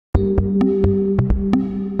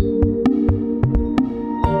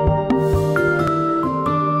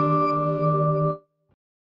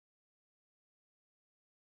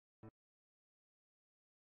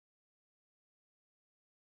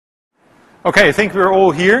Okay, I think we're all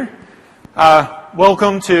here.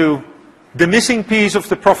 Welcome to the missing piece of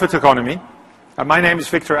the profit economy. My name is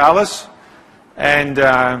Victor Allis, and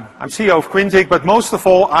I'm CEO of Quintic, but most of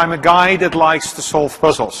all, I'm a guy that likes to solve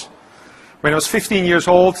puzzles. When I was 15 years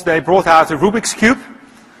old, they brought out a Rubik's Cube,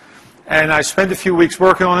 and I spent a few weeks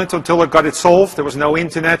working on it until I got it solved. There was no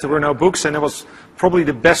internet, there were no books, and it was probably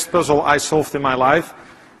the best puzzle I solved in my life.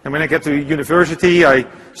 And when I get to university, I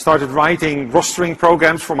started writing rostering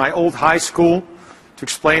programs for my old high school to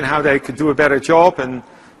explain how they could do a better job. And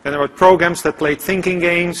then there were programs that played thinking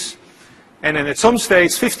games. And then at some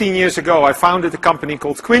stage, 15 years ago, I founded a company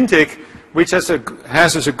called Quintic, which has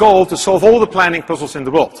as a goal to solve all the planning puzzles in the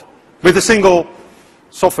world with a single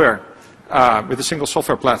software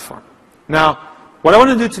platform. Now, what I want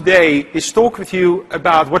to do today is talk with you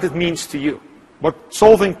about what it means to you, what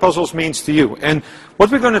solving puzzles means to you. And what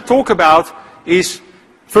we're going to talk about is,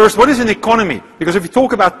 first, what is an economy? Because if you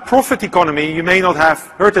talk about profit economy, you may not have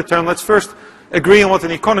heard the term. Let's first agree on what an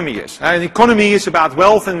economy is. An economy is about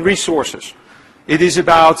wealth and resources. It is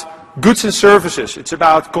about goods and services. It's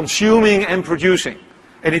about consuming and producing.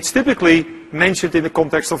 And it's typically mentioned in the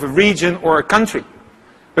context of a region or a country.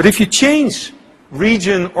 But if you change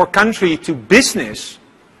region or country to business,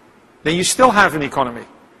 then you still have an economy.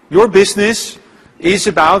 Your business is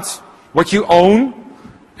about what you own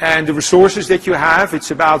and the resources that you have. It's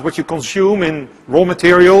about what you consume in raw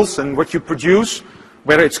materials and what you produce,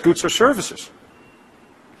 whether it's goods or services.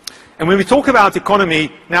 And when we talk about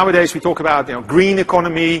economy, nowadays we talk about green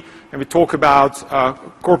economy, and we talk about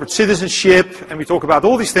corporate citizenship, and we talk about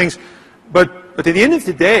all these things. But at the end of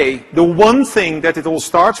the day, the one thing that it all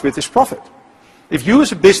starts with is profit. If you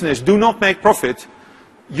as a business do not make profit,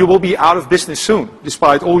 you will be out of business soon,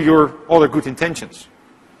 despite all your other good intentions.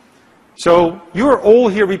 So you're all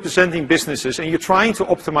here representing businesses, and you're trying to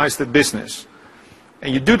optimize the business.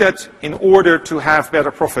 And you do that in order to have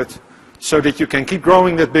better profit, so that you can keep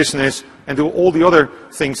growing that business and do all the other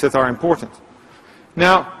things that are important.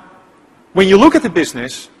 Now, when you look at the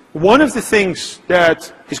business, one of the things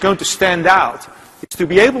that is going to stand out is to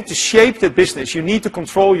be able to shape the business, you need to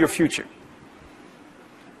control your future.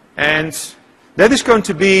 And that is going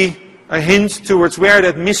to be a hint towards where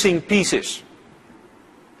that missing piece is.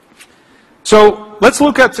 So let's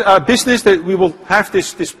look at business. That we will have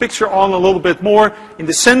this picture on a little bit more. In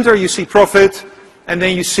the center you see profit, and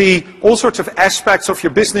then you see all sorts of aspects of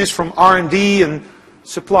your business, from R&D and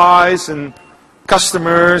supplies and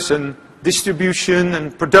customers and distribution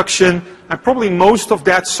and production, and probably most of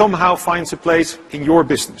that somehow finds a place in your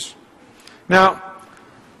business. Now,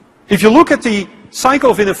 if you look at the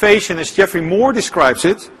cycle of innovation as Geoffrey Moore describes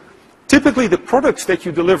it, typically the products that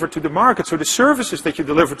you deliver to the markets or the services that you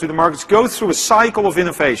deliver to the markets go through a cycle of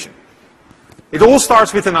innovation. It all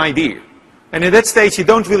starts with an idea. And at that stage you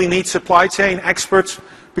don't really need supply chain experts,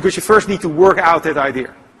 because you first need to work out that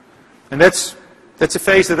idea. And that's a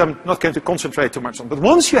phase that I'm not going to concentrate too much on. But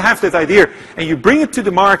once you have that idea and you bring it to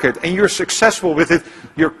the market and you're successful with it,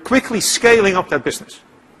 you're quickly scaling up that business.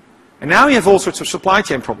 And now you have all sorts of supply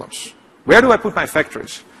chain problems. Where do I put my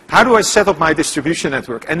factories? How do I set up my distribution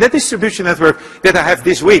network? And that distribution network that I have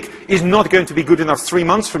this week is not going to be good enough 3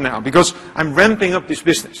 months from now, because I'm ramping up this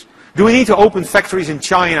business. Do I need to open factories in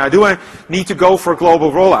China? Do I need to go for a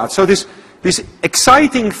global rollout? So this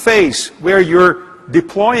exciting phase where you're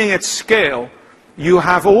deploying at scale, you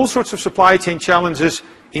have all sorts of supply chain challenges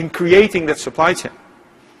in creating that supply chain.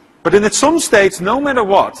 But then at some stage, no matter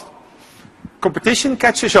what, competition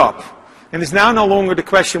catches up. And it's now no longer the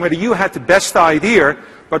question whether you had the best idea,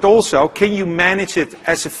 but also, can you manage it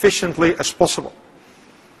as efficiently as possible?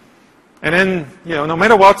 And then, no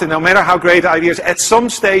matter what, and no matter how great the idea is, at some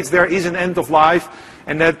stage there is an end of life,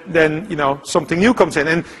 and then, something new comes in.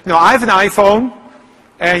 And, I have an iPhone,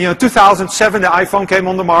 and, 2007 the iPhone came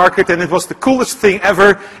on the market, and it was the coolest thing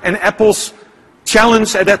ever, and Apple's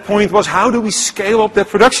challenge at that point was, how do we scale up that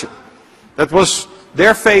production? That was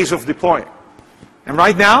their phase of deploying. And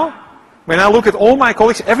right now, when I look at all my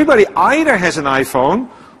colleagues, everybody either has an iPhone,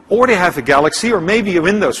 or they have a Galaxy, or maybe a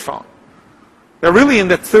Windows phone. They're really in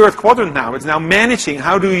that third quadrant now. It's now managing,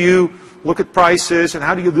 how do you look at prices, and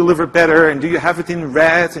how do you deliver better, and do you have it in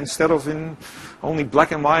red instead of in only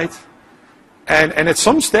black and white? And at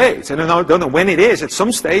some stage, and I don't know when it is, at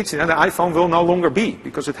some stage, the iPhone will no longer be,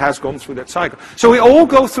 because it has gone through that cycle. So we all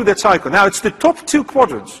go through that cycle. Now, it's the top 2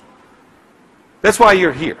 quadrants. That's why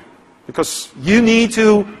you're here. Because you need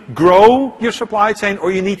to grow your supply chain,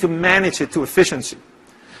 or you need to manage it to efficiency.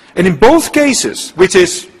 And in both cases, which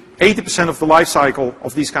is 80% of the life cycle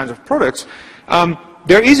of these kinds of products,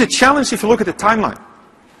 there is a challenge if you look at the timeline.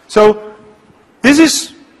 So this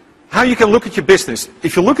is how you can look at your business.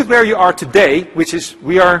 If you look at where you are today, which is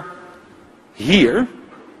we are here,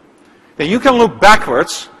 then you can look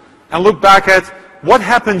backwards and look back at what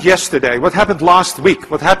happened yesterday, what happened last week,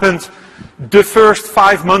 what happened the first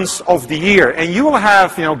 5 months of the year. And you will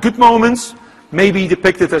have, good moments, maybe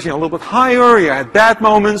depicted as, a little bit higher. You had bad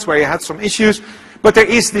moments where you had some issues. But there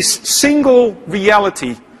is this single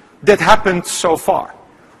reality that happened so far.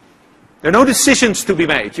 There are no decisions to be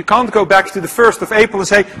made. You can't go back to the 1st of April and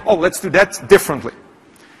say, oh, let's do that differently.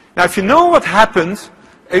 Now, if you know what happened,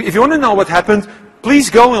 if you want to know what happened,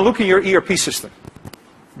 please go and look in your ERP system.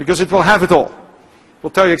 Because it will have it all. It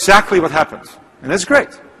will tell you exactly what happened. And that's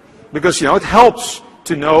great. Because, it helps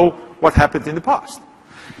to know what happened in the past.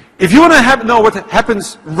 If you want to know what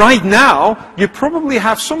happens right now, you probably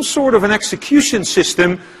have some sort of an execution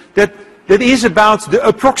system that is about the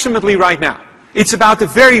approximately right now. It's about the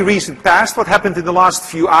very recent past, what happened in the last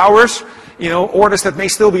few hours, orders that may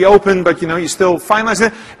still be open, but you still finalize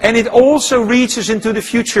it. And it also reaches into the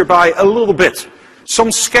future by a little bit. Some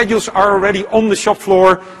schedules are already on the shop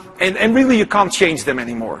floor, and really you can't change them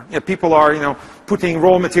anymore. People are, putting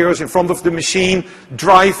raw materials in front of the machine.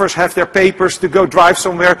 Drivers have their papers to go drive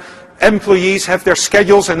somewhere. Employees have their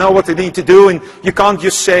schedules and know what they need to do, and you can't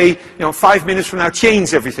just say, 5 minutes from now,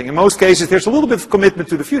 change everything. In most cases, there's a little bit of commitment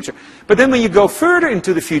to the future. But then when you go further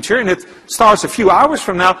into the future, and it starts a few hours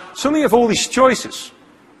from now, suddenly you have all these choices,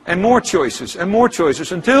 and more choices, and more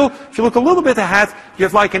choices, until, if you look a little bit ahead, you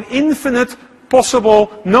have like an infinite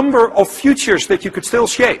possible number of futures that you could still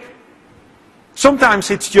shape. Sometimes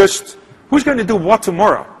it's just, who's going to do what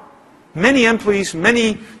tomorrow? Many employees,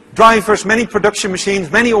 many drivers, many production machines,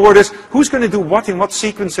 many orders. Who's going to do what in what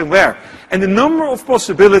sequence and where? And the number of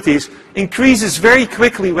possibilities increases very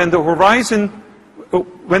quickly when the horizon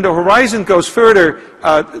goes further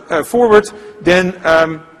forward. Then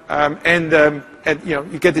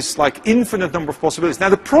you get this like infinite number of possibilities. Now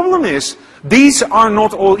the problem is these are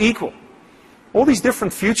not all equal. All these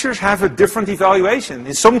different futures have a different evaluation.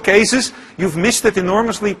 In some cases, you've missed an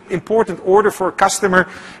enormously important order for a customer,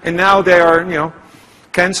 and now they are,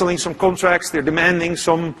 canceling some contracts, they're demanding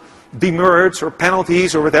some demurrage or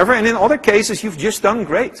penalties or whatever, and in other cases, you've just done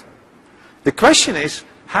great. The question is,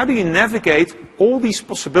 how do you navigate all these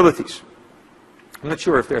possibilities? I'm not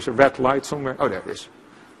sure if there's a red light somewhere. Oh, there it is.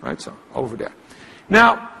 Right, so over there.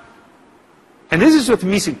 Now, and this is what the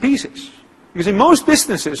missing piece is. Because in most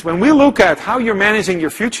businesses, when we look at how you're managing your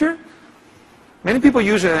future, many people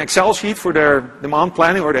use an Excel sheet for their demand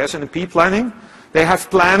planning or their S&P planning. They have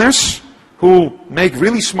planners who make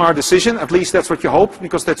really smart decisions. At least that's what you hope,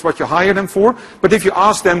 because that's what you hire them for. But if you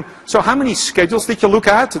ask them, so how many schedules did you look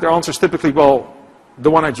at? Their answer is typically, well,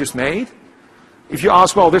 the one I just made. If you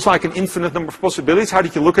ask, well, there's like an infinite number of possibilities. How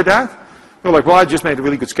did you look at that? They're like, well, I just made a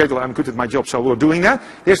really good schedule. I'm good at my job, so we're doing that.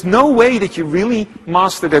 There's no way that you really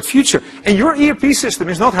master that future. And your ERP system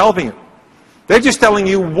is not helping you. They're just telling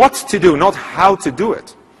you what to do, not how to do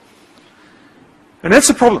it. And that's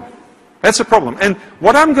a problem. That's a problem. And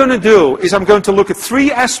what I'm going to do is I'm going to look at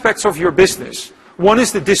 3 aspects of your business. One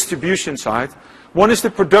is the distribution side. One is the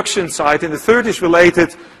production side. And the third is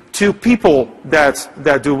related to people that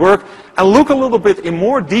do work. And look a little bit in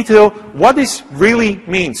more detail what this really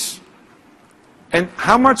means. And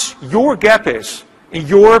how much your gap is in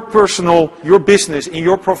your personal, your business, in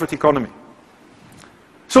your profit economy.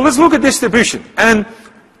 So let's look at distribution. And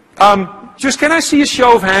just can I see a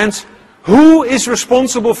show of hands? Who is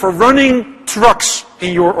responsible for running trucks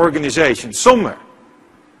in your organization? Somewhere.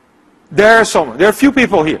 There are somewhere. There are a few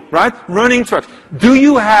people here, right? Running trucks. Do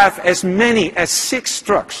you have as many as 6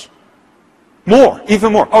 trucks? More,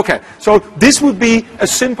 even more. Okay, so this would be a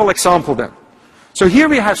simple example then. So here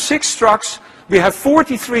we have 6 trucks. We have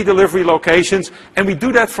 43 delivery locations, and we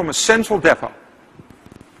do that from a central depot.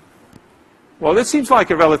 Well, that seems like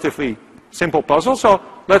a relatively simple puzzle, so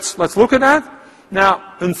let's look at that.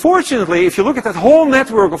 Now, unfortunately, if you look at that whole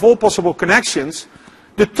network of all possible connections,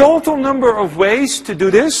 the total number of ways to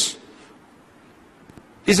do this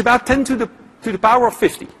is about 10 to the power of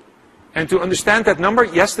 50. And to understand that number,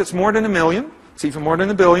 yes, that's more than 1 million. It's even more than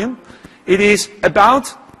 1 billion. It is about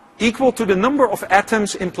equal to the number of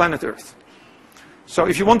atoms in planet Earth. So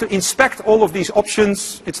if you want to inspect all of these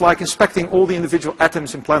options, it's like inspecting all the individual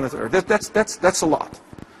atoms in planet Earth. That's a lot.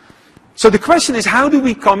 So the question is, how do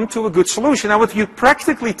we come to a good solution? Now what you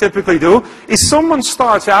practically typically do is someone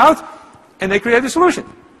starts out and they create a solution.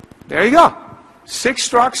 There you go. 6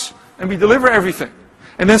 trucks and we deliver everything.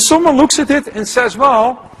 And then someone looks at it and says,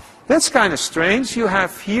 well, that's kind of strange. You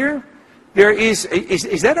have here, there is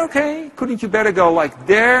that okay? Couldn't you better go like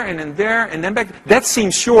there and then back? That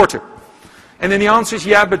seems shorter. And then the answer is,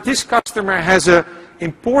 yeah, but this customer has a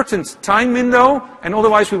important time window, and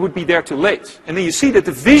otherwise we would be there too late. And then you see that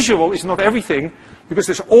the visual is not everything, because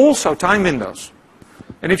there's also time windows.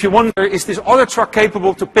 And if you wonder, is this other truck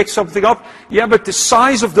capable to pick something up? Yeah, but the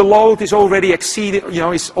size of the load is already exceeded,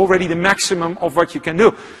 is already the maximum of what you can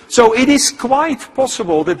do. So it is quite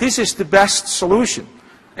possible that this is the best solution.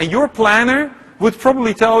 And your planner would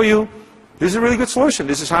probably tell you, this is a really good solution.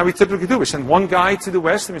 This is how we typically do it. We send one guy to the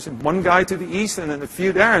west, and we send one guy to the east, and then a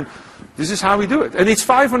few there, and this is how we do it. And it's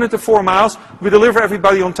 504 miles. We deliver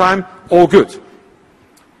everybody on time, all good.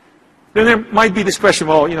 Then there might be this question,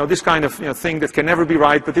 well, this kind of thing that can never be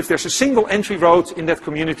right, but if there's a single entry road in that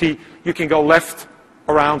community, you can go left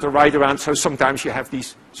around or right around, so sometimes you have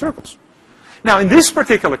these circles. Now, in this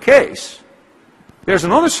particular case, there's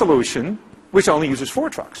another solution which only uses 4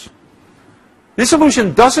 trucks. This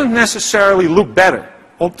solution doesn't necessarily look better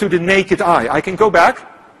up to the naked eye. I can go back,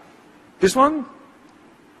 this one,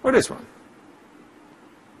 or this one.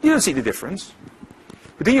 You don't see the difference.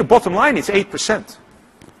 But in your bottom line, it's 8%.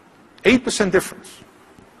 8% difference.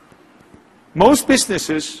 Most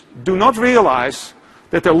businesses do not realize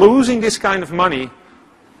that they're losing this kind of money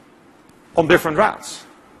on different routes.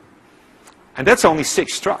 And that's only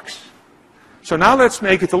 6 trucks. So now let's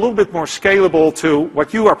make it a little bit more scalable to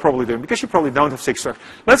what you are probably doing, because you probably don't have 6 trucks.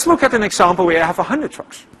 Let's look at an example where you have 100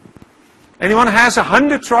 trucks. Anyone has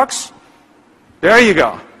 100 trucks? There you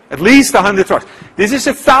go. At least 100 trucks. This is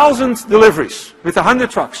 1,000 deliveries with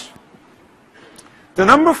 100 trucks. The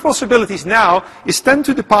number of possibilities now is 10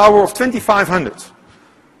 to the power of 2,500.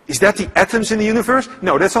 Is that the atoms in the universe?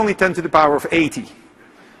 No, that's only 10 to the power of 80.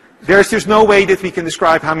 There's just no way that we can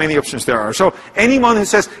describe how many options there are. So anyone who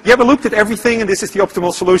says, yeah, we looked at everything and this is the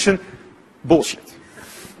optimal solution, bullshit.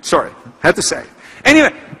 Sorry, had to say.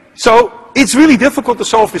 Anyway, so it's really difficult to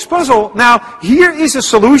solve this puzzle. Now, here is a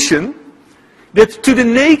solution that to the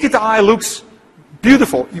naked eye looks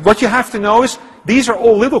beautiful. What you have to know is these are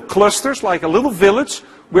all little clusters, like a little village,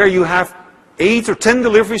 where you have 8 or 10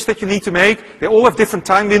 deliveries that you need to make. They all have different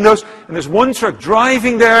time windows, and there's one truck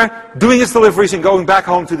driving there, doing its deliveries and going back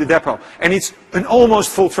home to the depot. And it's an almost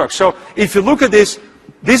full truck. So if you look at this,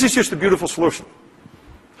 this is just a beautiful solution.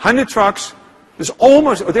 100 trucks, there's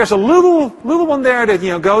a little one there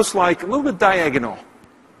that goes like a little bit diagonal.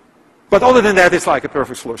 But other than that, it's like a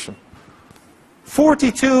perfect solution.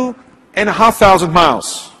 42,500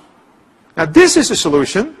 miles. Now this is a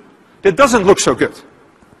solution that doesn't look so good.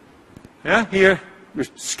 Yeah, here, we're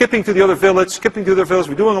skipping to the other village,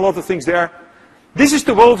 we're doing a lot of things there. This is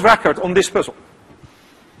the world record on this puzzle.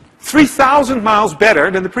 3,000 miles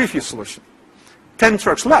better than the previous solution. 10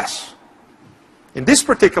 trucks less. In this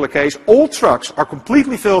particular case, all trucks are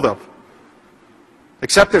completely filled up.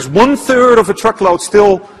 Except there's 1/3 of a truckload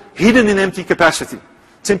still hidden in empty capacity.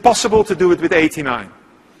 It's impossible to do it with 89.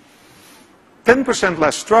 10%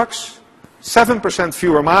 less trucks, 7%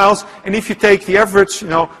 fewer miles, and if you take the average,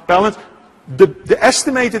 balance, the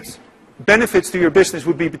estimated benefits to your business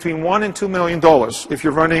would be between $1 and $2 million if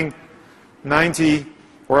you're running 90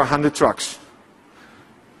 or 100 trucks.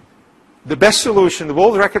 The best solution, the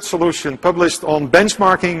world record solution, published on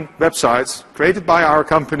benchmarking websites, created by our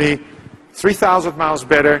company, 3,000 miles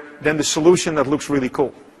better than the solution that looks really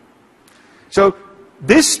cool. So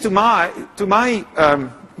this, to my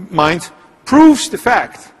mind, proves the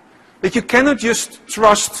fact that you cannot just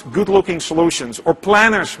trust good-looking solutions, or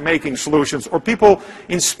planners making solutions, or people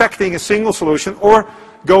inspecting a single solution, or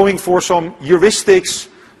going for some heuristics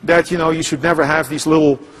that, you should never have these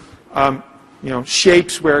little,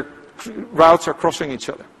 shapes where routes are crossing each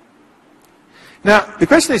other. Now, the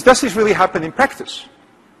question is, does this really happen in practice?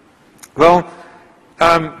 Well,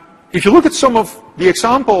 if you look at some of the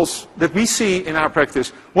examples that we see in our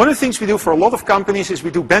practice, one of the things we do for a lot of companies is we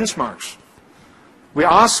do benchmarks. We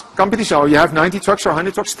ask companies, oh, you have 90 trucks or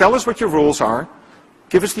 100 trucks, tell us what your rules are.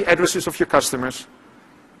 Give us the addresses of your customers.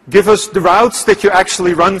 Give us the routes that you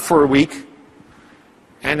actually run for a week.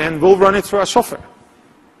 And then we'll run it through our software.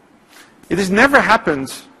 It has never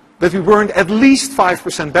happened that we weren't at least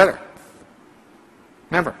 5% better.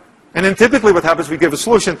 Never. And then typically what happens, we give a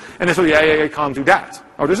solution, and they say, yeah, you can't do that.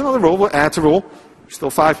 Oh, there's another rule, we'll add the rule, still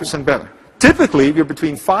 5% better. Typically, we're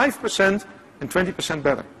between 5% and 20%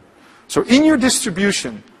 better. So in your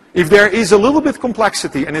distribution, if there is a little bit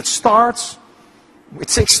complexity, and it starts with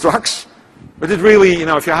 6 trucks, but it really,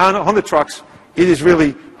 if you have 100 trucks, it is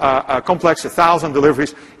really complex, 1,000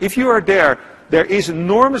 deliveries. If you are there is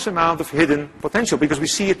enormous amount of hidden potential, because we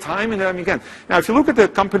see it time and time again. Now, if you look at a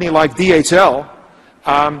company like DHL,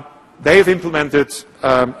 they have implemented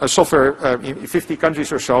a software in 50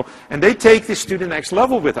 countries or so, and they take this to the next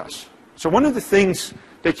level with us. So one of the things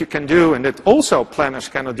that you can do, and that also planners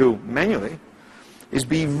cannot do manually, is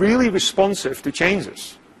be really responsive to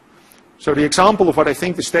changes. So the example of what I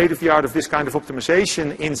think the state of the art of this kind of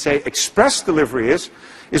optimization in, say, express delivery is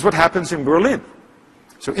what happens in Berlin.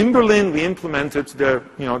 So in Berlin, we implemented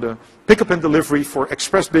the pickup and delivery for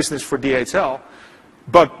express business for DHL.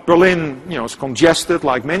 But Berlin, is congested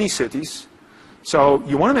like many cities. So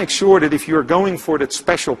you want to make sure that if you're going for that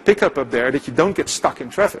special pickup up there, that you don't get stuck in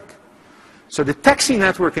traffic. So the taxi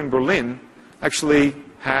network in Berlin actually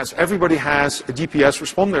everybody has a GPS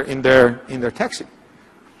responder in their taxi.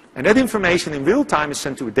 And that information in real time is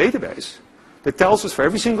sent to a database that tells us for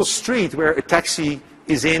every single street where a taxi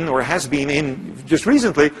is in or has been in just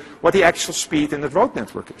recently, what the actual speed in the road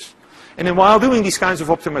network is. And then while doing these kinds of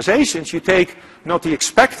optimizations, you take not the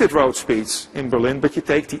expected road speeds in Berlin, but you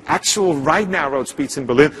take the actual right now road speeds in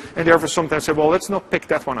Berlin, and therefore sometimes say, well, let's not pick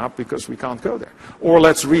that one up because we can't go there. Or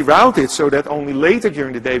let's reroute it so that only later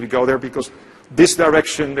during the day we go there because this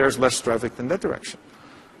direction there's less traffic than that direction.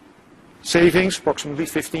 Savings approximately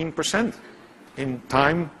 15% in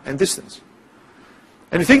time and distance.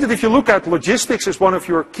 And I think that if you look at logistics as one of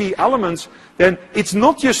your key elements, then it's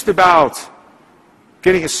not just about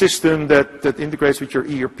getting a system that integrates with your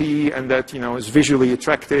ERP and that is visually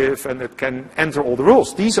attractive and that can enter all the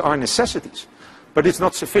rules. These are necessities, but it's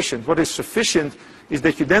not sufficient. What is sufficient is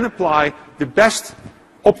that you then apply the best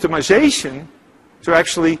optimization to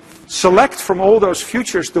actually select from all those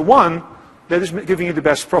futures the one that is giving you the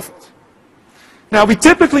best profit. Now, we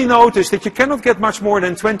typically notice that you cannot get much more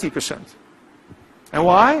than 20%. And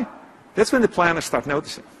why? That's when the planners start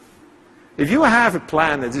noticing. If you have a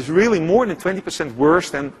plan that is really more than 20% worse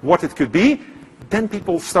than what it could be, then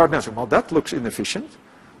people start noticing, well, that looks inefficient.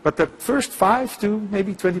 But the first 5 to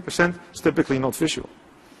maybe 20% is typically not visual.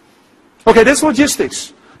 Okay, that's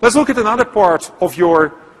logistics. Let's look at another part of your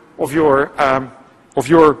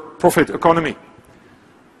profit economy.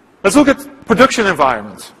 Let's look at production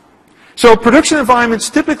environments. So production environments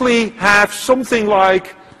typically have something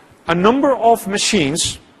like a number of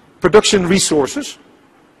machines, production resources.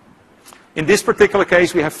 In this particular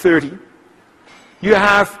case, we have 30. You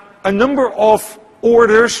have a number of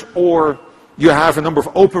orders, or you have a number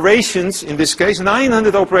of operations, in this case,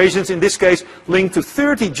 900 operations, in this case, linked to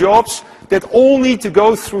 30 jobs that all need to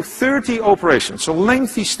go through 30 operations. So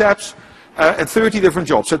lengthy steps and 30 different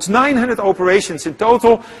jobs. So it's 900 operations in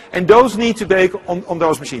total, and those need to be on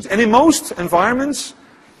those machines. And in most environments,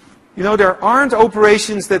 there aren't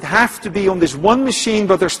operations that have to be on this one machine,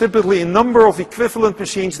 but there's typically a number of equivalent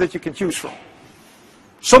machines that you can choose from.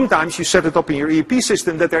 Sometimes you set it up in your ERP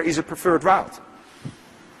system that there is a preferred route.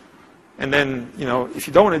 And then, if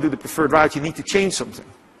you don't want to do the preferred route, you need to change something.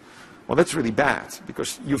 Well, that's really bad,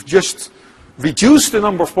 because you've just reduced the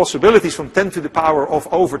number of possibilities from 10 to the power of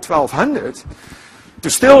over 1,200 to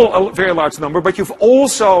still a very large number, but you've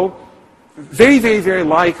also very, very, very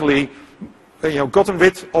likely gotten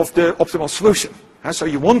rid of the optimal solution. So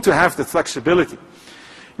you want to have the flexibility.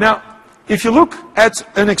 Now, if you look at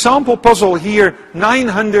an example puzzle here,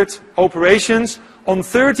 900 operations on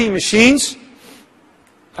 30 machines,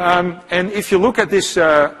 and if you look at this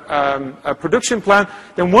production plan,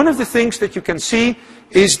 then one of the things that you can see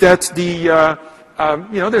is that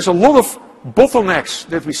there's a lot of bottlenecks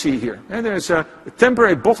that we see here. And there's a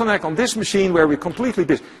temporary bottleneck on this machine where we're completely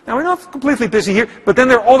busy. Now, we're not completely busy here, but then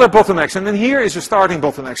there are other bottlenecks. And then here is a starting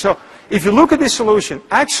bottleneck. So if you look at this solution,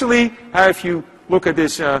 actually, if you look at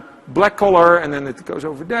this black color, and then it goes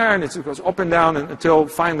over there, and it goes up and down until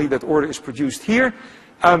finally that order is produced here.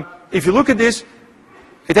 If you look at this,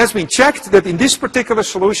 it has been checked that in this particular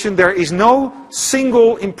solution, there is no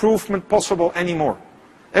single improvement possible anymore.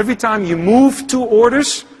 Every time you move 2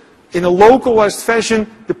 orders, in a localized fashion,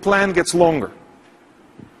 the plan gets longer.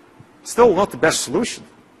 Still not the best solution.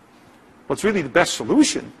 What's really the best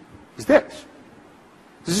solution is this.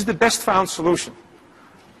 This is the best found solution.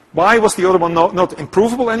 Why was the other one not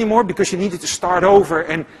improvable anymore? Because you needed to start over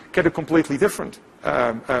and get a completely different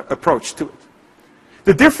approach to it.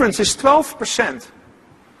 The difference is 12%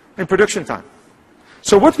 in production time.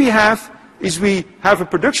 So what we have is we have a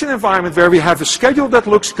production environment where we have a schedule that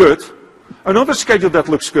looks good, another schedule that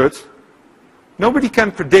looks good. Nobody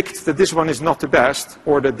can predict that this one is not the best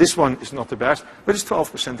or that this one is not the best, but it's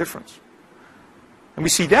 12% difference. And we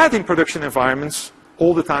see that in production environments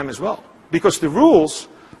all the time as well, because the rules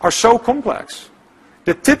are so complex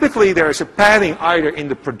that typically there is a padding either in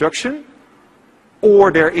the production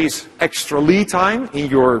or there is extra lead time in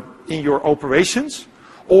your operations,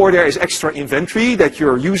 or there is extra inventory that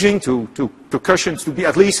you're using to cushion to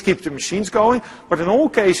at least keep the machines going. But in all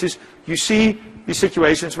cases, you see these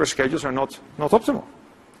situations where schedules are not optimal.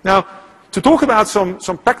 Now, to talk about some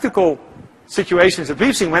practical situations that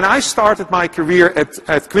we've seen. When I started my career at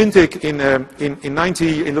Quintic in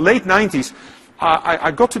the late 90s,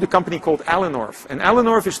 I got to the company called Allenorf. And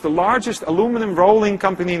Allenorf is the largest aluminum rolling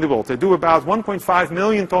company in the world. They do about 1.5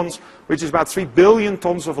 million tons, which is about 3 billion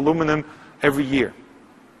tons of aluminum every year.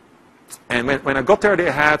 And when I got there,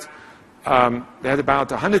 they had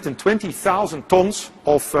about 120,000 tons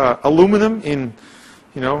of aluminum in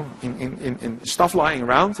stuff lying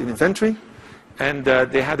around in inventory. And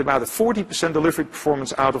they had about a 40% delivery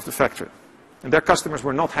performance out of the factory. And their customers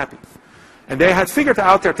were not happy. And they had figured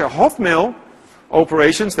out that their hot mill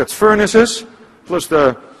operations, that's furnaces, plus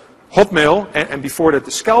the hot mill, and before that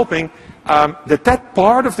the scalping, that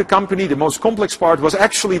part of the company, the most complex part, was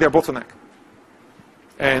actually their bottleneck.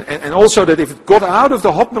 And also that if it got out of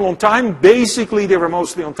the hot mill on time, basically they were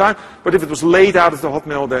mostly on time, but if it was late out of the hot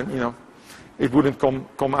mill, then it wouldn't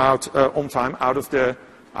come out on time out of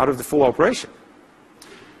the full operation.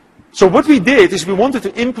 So what we did is we wanted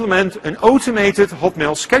to implement an automated hot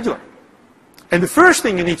mill scheduler. And the first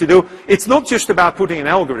thing you need to do, it's not just about putting an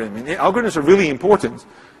algorithm in. Algorithms are really important.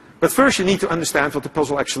 But first you need to understand what the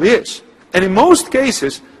puzzle actually is. And in most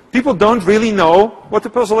cases, people don't really know what the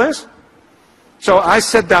puzzle is. So I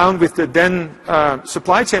sat down with the then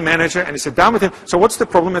supply chain manager, and I sat down with him, so what's the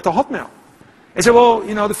problem at the hot mill? He said, well,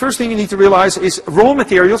 the first thing you need to realize is raw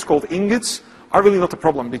materials called ingots are really not the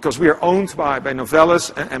problem, because we are owned by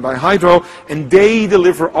Novellus and by Hydro, and they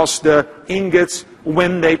deliver us the ingots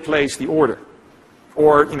when they place the order.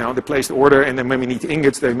 Or, they place the order, and then when we need the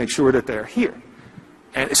ingots, they make sure that they're here.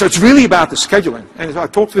 And so it's really about the scheduling. And so I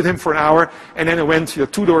talked with him for an hour, and then I went 2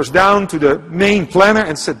 doors down to the main planner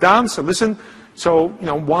and sat down. So listen,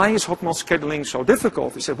 why is hot mill scheduling so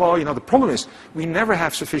difficult? He said, well, the problem is we never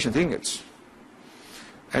have sufficient ingots.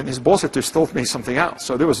 And his boss had just told me something else.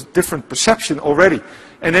 So there was a different perception already.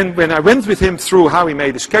 And then when I went with him through how he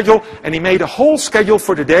made the schedule, and he made a whole schedule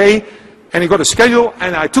for the day, and he got a schedule,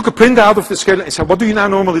 and I took a print out of the schedule and said, what do you now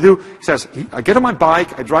normally do? He says, I get on my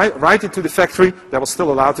bike, I drive right into the factory. That was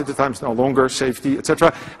still allowed at the time, it's no longer, safety,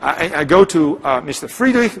 etc. I go to Mr.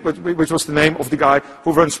 Friedrich, which was the name of the guy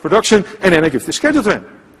who runs production, and then I give the schedule to him.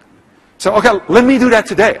 So, okay, let me do that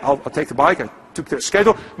today. I'll take the bike, I took the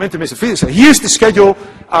schedule, went to Mr. Friedrich, said, here's the schedule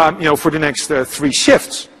for the next 3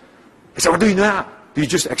 shifts. He said, what do you do now? Do you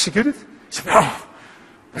just execute it? He said, no,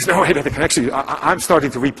 there's no way that I can execute. I'm starting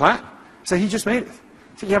to replan. So he just made it.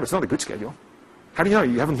 I said, yeah, but it's not a good schedule. How do you know?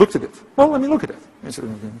 You haven't looked at it. Well, let me look at it. I said,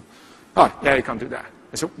 oh, yeah, you can't do that.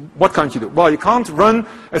 I said, what can't you do? Well, you can't run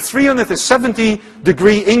a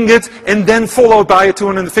 370-degree ingot and then followed by a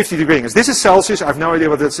 250-degree ingot. This is Celsius. I have no idea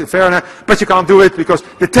what that's in Fahrenheit, but you can't do it because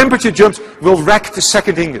the temperature jumps will wreck the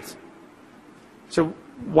second ingot. So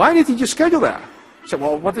why did he just schedule that? I said,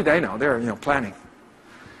 well, what do they know? They're, planning.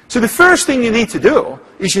 So the first thing you need to do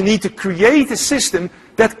is you need to create a system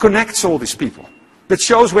that connects all these people, that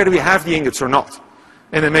shows whether we have the ingots or not.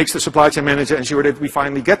 And it makes the supply chain manager ensure that we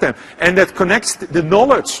finally get them. And that connects the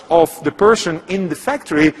knowledge of the person in the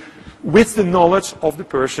factory with the knowledge of the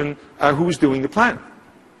person who is doing the plan.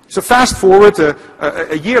 So fast forward,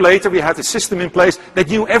 a year later, we had a system in place that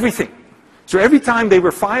knew everything. So every time they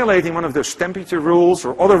were violating one of those temperature rules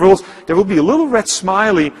or other rules, there would be a little red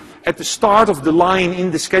smiley at the start of the line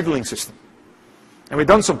in the scheduling system. And we've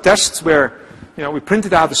done some tests where, we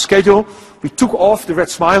printed out the schedule, we took off the red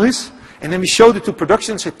smileys, and then we showed it to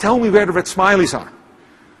production and said, tell me where the red smileys are.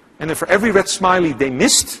 And then for every red smiley they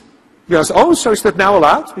missed, you asked, oh, so is that now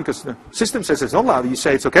allowed? Because the system says it's not allowed, you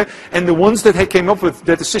say it's okay. And the ones that came up with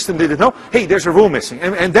that the system didn't know, hey, there's a rule missing.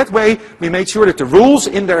 And that way we made sure that the rules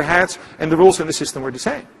in their heads and the rules in the system were the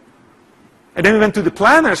same. And then we went to the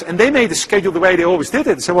planners, and they made the schedule the way they always did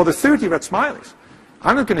it. They said, well, the 30 red smileys,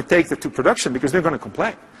 I'm not going to take that to production because they're going to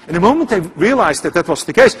complain. And the moment they realized that that was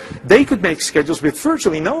the case, they could make schedules with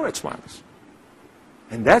virtually no red smileys.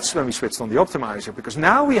 And that's when we switched on the optimizer, because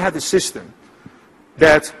now we had a system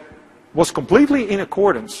that was completely in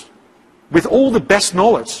accordance with all the best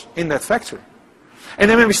knowledge in that factory. And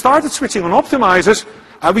then when we started switching on optimizers,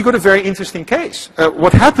 we got a very interesting case.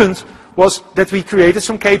 What happened was that we created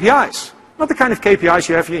some KPIs. Not the kind of KPIs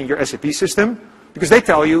you have here in your SAP system, because they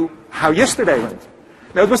tell you how yesterday went.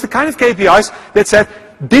 No, it was the kind of KPIs that said,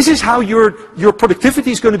 this is how your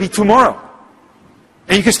productivity is going to be tomorrow.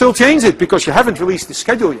 And you can still change it because you haven't released the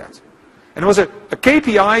schedule yet. And it was a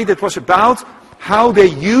KPI that was about how they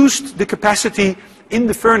used the capacity in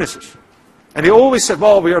the furnaces. And they always said,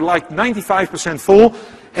 well, we are like 95% full.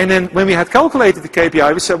 And then when we had calculated the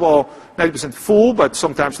KPI, we said, well, 90% full, but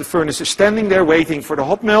sometimes the furnace is standing there waiting for the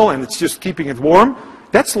hot mill and it's just keeping it warm.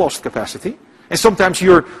 That's lost capacity. And sometimes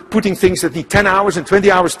you're putting things that need 10 hours and 20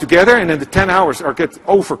 hours together, and then the 10 hours get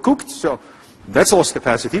overcooked. So That's lost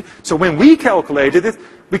capacity. So when we calculated it,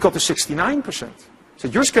 we got to 69%. So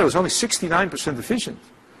your schedule is only 69% efficient.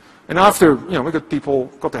 And after, we got people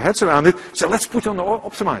got their heads around it, so let's put on the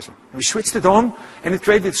optimizer. And we switched it on, and it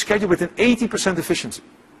created a schedule with an 80% efficiency.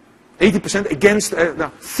 80% against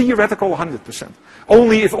theoretical 100%.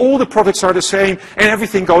 Only if all the products are the same and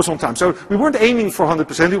everything goes on time. So we weren't aiming for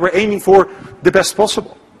 100%, we were aiming for the best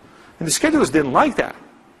possible. And the schedulers didn't like that.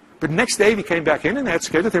 But next day we came back in and they had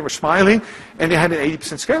scheduled, they were smiling, and they had an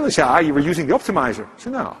 80% schedule. They said, you were using the optimizer. I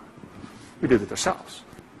said, no, we did it ourselves.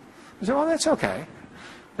 I said, well, that's okay.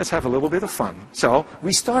 Let's have a little bit of fun. So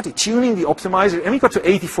we started tuning the optimizer, and we got to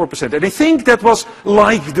 84%. And I think that was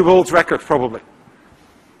like the world record, probably.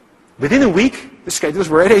 Within a week, the schedulers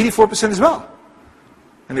were at 84% as well.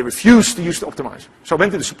 And they refused to use the optimizer. So I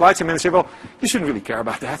went to the supply chain manager and said, well, you shouldn't really care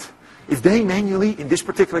about that. If they manually, in this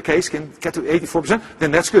particular case, can get to 84%,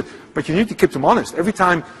 then that's good. But you need to keep them honest. Every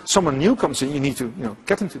time someone new comes in, you need to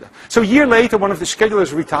get them to that. So a year later, one of the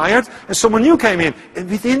schedulers retired, and someone new came in. And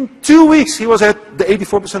within 2 weeks, he was at the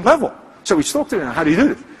 84% level. So we talked to him, how do you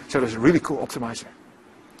do it? So there's a really cool optimizer.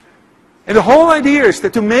 And the whole idea is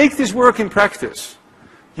that to make this work in practice,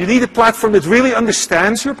 you need a platform that really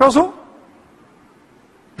understands your puzzle.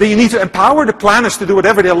 Then you need to empower the planners to do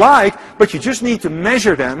whatever they like, but you just need to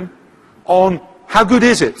measure them on how good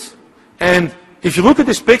is it. And if you look at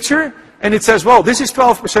this picture, and it says, well, this is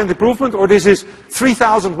 12% improvement, or this is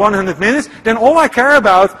 3,100 minutes, then all I care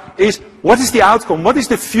about is what is the outcome? What is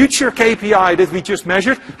the future KPI that we just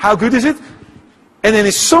measured? How good is it? And then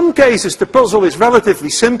in some cases, the puzzle is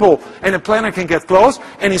relatively simple and a planner can get close.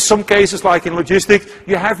 And in some cases, like in logistics,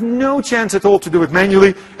 you have no chance at all to do it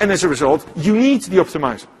manually. And as a result, you need the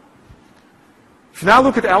optimizer. If you now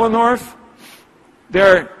look at Elenorf,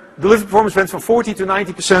 their delivery performance went from 40 to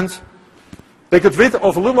 90%. They got rid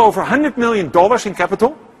of a little over $100 million in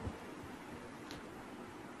capital.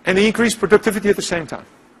 And they increased productivity at the same time.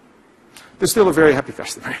 They're still a very happy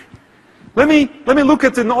customer. Let me look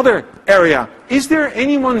at another area. Is there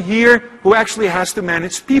anyone here who actually has to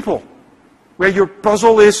manage people? Where your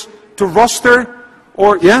puzzle is to roster,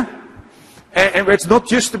 or, and where it's not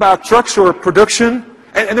just about trucks or production.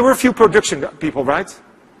 And there were a few production people, right?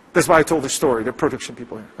 That's why I told the story, the production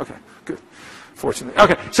people here. Okay, good. Fortunately.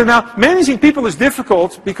 Okay, so now managing people is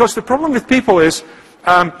difficult because the problem with people is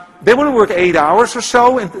they want to work 8 hours or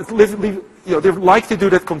so, and they like to do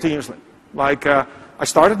that continuously. Like, I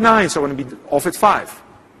start at 9, so I want to be off at 5.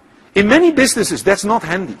 In many businesses, that's not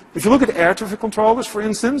handy. If you look at air traffic controllers, for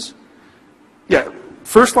instance,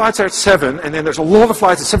 first flights are at 7, and then there's a lot of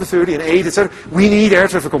flights at 7:30 and 8, etc. We need air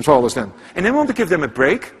traffic controllers then. And then we want to give them a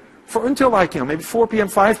break for until like, maybe 4 p.m.,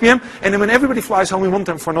 5 p.m. And then when everybody flies home, we want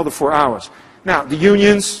them for another 4 hours. Now, the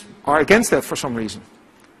unions are against that for some reason.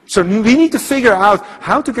 So we need to figure out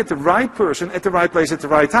how to get the right person at the right place at the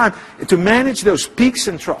right time and to manage those peaks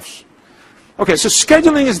and troughs. Okay, so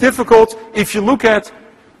scheduling is difficult if you look at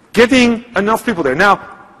getting enough people there. Now,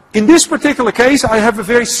 in this particular case, I have a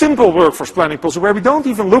very simple workforce planning puzzle where we don't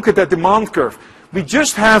even look at that demand curve. We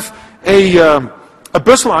just have a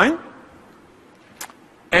bus line,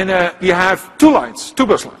 and we have two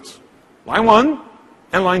bus lines. Line 1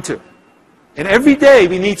 and line 2. And every day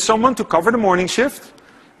we need someone to cover the morning shift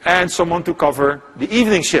and someone to cover the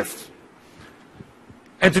evening shift.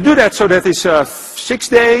 And to do that, so that is 6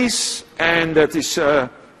 days, and that is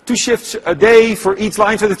 2 shifts a day for each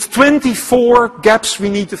line. So that's 24 gaps we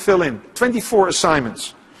need to fill in, 24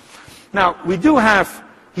 assignments. Now, we do have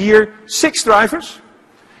here 6 drivers,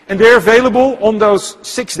 and they're available on those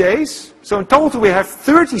 6 days. So in total we have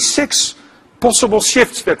 36 possible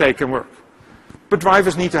shifts that they can work. But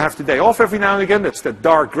drivers need to have the day off every now and again. That's the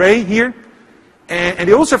dark gray here. And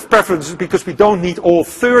they also have preferences because we don't need all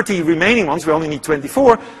 30 remaining ones. We only need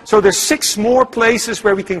 24. So there's 6 more places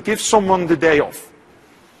where we can give someone the day off.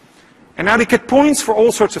 And now they get points for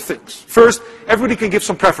all sorts of things. First, everybody can give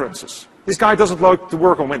some preferences. This guy doesn't like to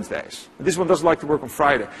work on Wednesdays. This one doesn't like to work on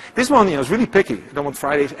Friday. This one, is really picky. They don't want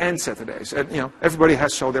Fridays and Saturdays. And, everybody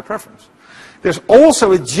has shown their preference. There's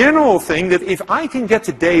also a general thing that if I can get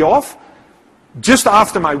the day off just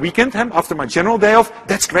after my weekend, after my general day off,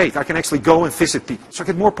 that's great. I can actually go and visit people. So I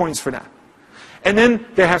get more points for that. And then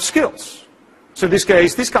they have skills. So in this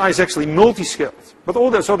case, this guy is actually multi-skilled. But all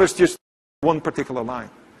those others just one particular line.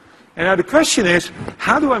 And now the question is,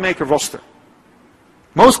 how do I make a roster?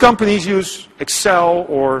 Most companies use Excel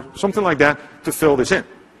or something like that to fill this in.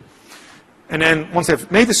 And then once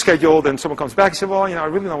they've made the schedule, then someone comes back and says, well, I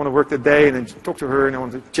really don't want to work that day, and then talk to her, and I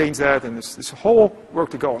want to change that, and there's whole work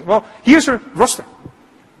to go on. Well, here's her roster.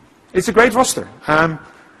 It's a great roster.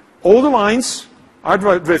 All the lines are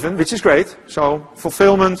driven, which is great. So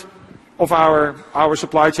fulfillment, of our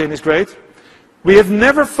supply chain is great. We have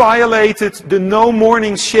never violated the no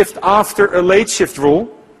morning shift after a late shift rule,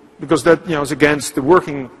 because that is against the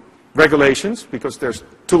working regulations, because there's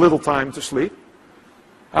too little time to sleep.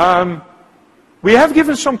 We have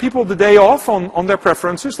given some people the day off on their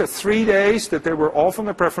preferences. There are 3 days that they were off on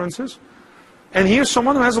their preferences. And here's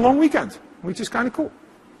someone who has a long weekend, which is kind of cool.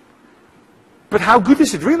 But how good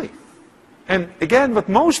is it really? And again, what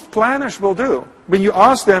most planners will do, when you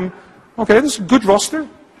ask them, okay, this is a good roster.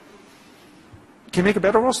 Can you make a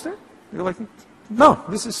better roster? You're like, no,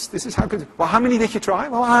 this is how good. Well, how many did you try?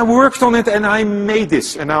 Well, I worked on it and I made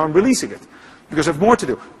this and now I'm releasing it because I have more to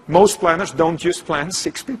do. Most planners don't just plan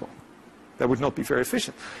 6 people. That would not be very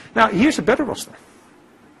efficient. Now, here's a better roster.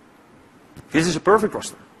 This is a perfect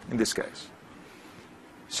roster in this case.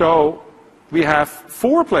 So we have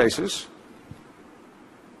 4 places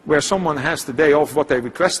where someone has the day off what they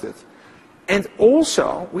requested. And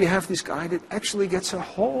also, we have this guy that actually gets a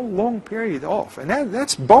whole long period off. And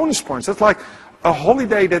that's bonus points. That's like a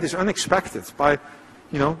holiday that is unexpected by,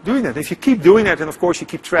 doing that. If you keep doing that, and of course you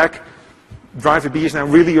keep track, driver B is now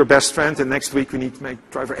really your best friend, and next week we need to make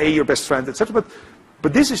driver A your best friend, etc.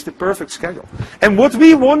 But this is the perfect schedule. And what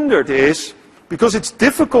we wondered is, because it's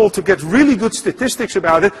difficult to get really good statistics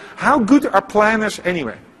about it, how good are planners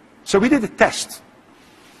anyway? So we did a test.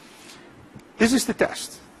 This is the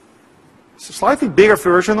test. It's a slightly bigger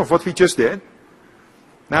version of what we just did.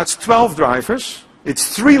 Now it's 12 drivers,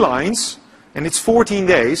 it's 3 lines, and it's 14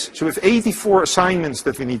 days. So we have 84 assignments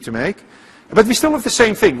that we need to make. But we still have the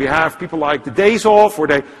same thing. We have people like the days off, or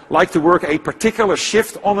they like to work a particular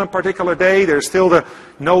shift on a particular day. There's still the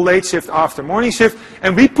no late shift after morning shift.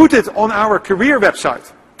 And we put it on our career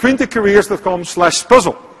website,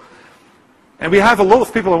 quinticcareers.com/puzzle. And we have a lot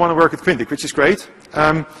of people who want to work at Quintic, which is great.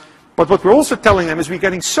 But what we're also telling them is we're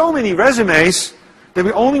getting so many resumes that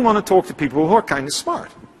we only want to talk to people who are kind of smart.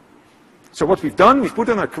 So what we've done, we've put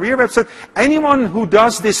on our career website, anyone who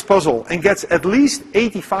does this puzzle and gets at least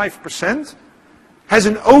 85% has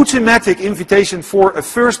an automatic invitation for a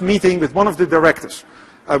first meeting with one of the directors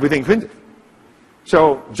within Quintic.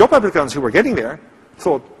 So job applicants who were getting there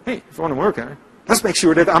thought, hey, if I want to work there, let's make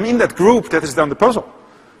sure that I'm in that group that has done the puzzle.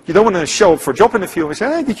 You don't want to show up for a job interview and say,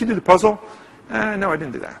 hey, did you do the puzzle? No, I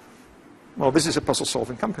didn't do that. Well, this is a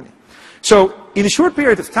puzzle-solving company. So in a short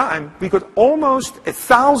period of time, we got almost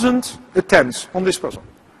 1,000 attempts on this puzzle.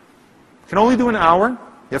 You can only do an hour. You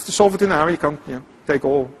have to solve it in an hour. You can't take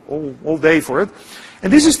all day for it.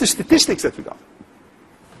 And this is the statistics that we got.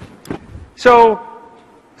 So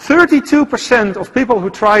 32% of people who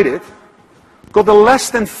tried it got a less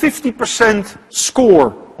than 50%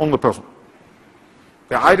 score on the puzzle.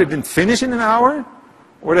 They either didn't finish in an hour,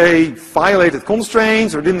 or they violated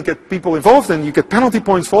constraints, or didn't get people involved, and you get penalty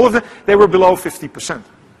points for all of them. They were below 50%.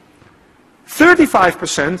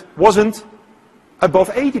 35% wasn't above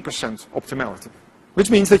 80% optimality,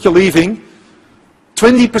 which means that you're leaving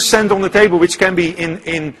 20% on the table, which can be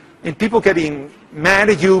in people getting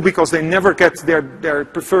mad at you because they never get their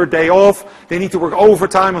preferred day off. They need to work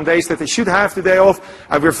overtime on days that they should have the day off.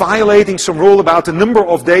 We're violating some rule about the number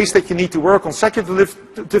of days that you need to work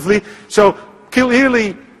consecutively. So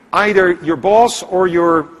clearly, either your boss or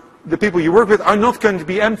the people you work with are not going to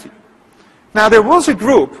be empty. Now, there was a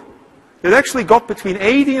group that actually got between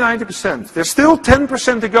 80 and 90%. There's still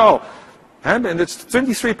 10% to go, and it's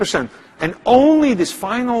 23%. And only this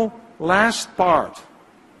final last part,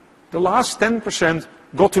 the last 10%,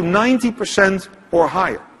 got to 90% or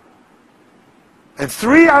higher. And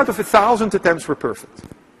 3 out of 1,000 attempts were perfect.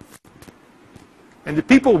 And the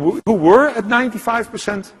people who were at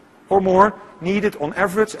 95% or more needed on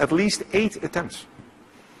average at least 8 attempts.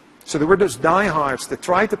 So there were those diehards that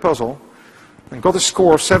tried the puzzle and got a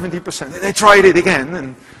score of 70%. And they tried it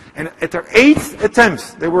again, and at their 8th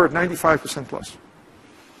attempt, they were at 95% plus.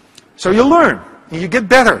 So you learn, and you get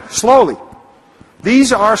better, slowly.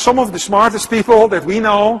 These are some of the smartest people that we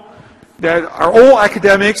know, that are all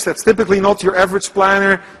academics. That's typically not your average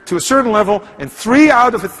planner to a certain level, and 3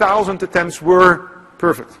 out of 1,000 attempts were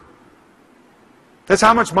perfect. That's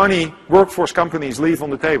how much money workforce companies leave on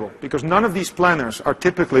the table, because none of these planners are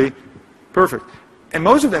typically perfect. And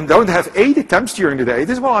most of them don't have 8 attempts during the day.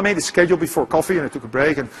 This is, well, I made a schedule before coffee and I took a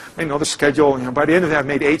break and made another schedule. By the end of the day, I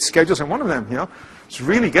made 8 schedules, and one of them, it's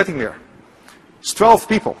really getting there. It's 12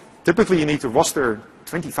 people. Typically, you need to roster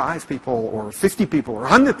 25 people or 50 people or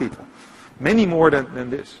 100 people. Many more than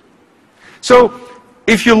this. So,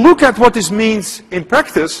 if you look at what this means in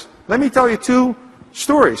practice, let me tell you 2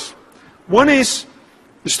 stories. One is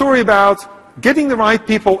the story about getting the right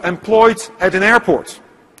people employed at an airport.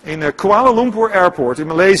 In Kuala Lumpur airport in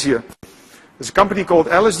Malaysia, There's a company called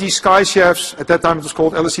LSG Sky Chefs. At that time it was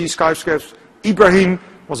called LSG Sky Chefs. Ibrahim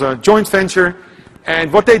was a joint venture.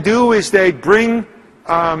 And what they do is they bring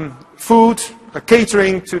food,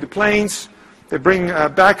 catering to the planes. They bring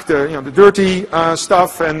back the dirty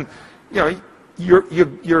stuff, and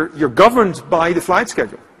you're governed by the flight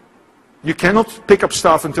schedule. You cannot pick up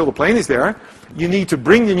stuff until the plane is there. You need to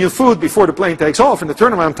bring the new food before the plane takes off, and the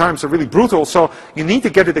turnaround times are really brutal, so you need to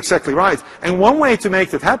get it exactly right. And one way to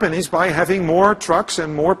make that happen is by having more trucks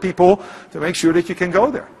and more people to make sure that you can go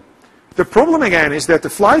there. The problem again is that the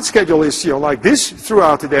flight schedule is like this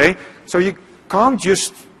throughout the day, so you can't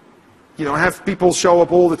just have people show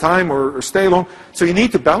up all the time or stay long, so you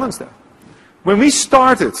need to balance that. When we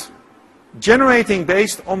started generating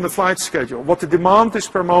based on the flight schedule, what the demand is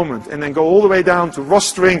per moment, and then go all the way down to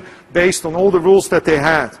rostering based on all the rules that they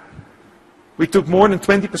had. We took more than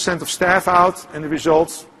 20% of staff out, and the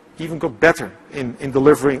results even got better in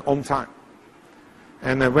delivering on time.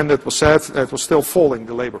 And when that was said, that was still falling,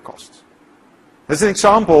 the labor costs. That's an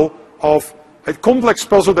example of a complex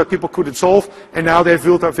puzzle that people couldn't solve, and now they've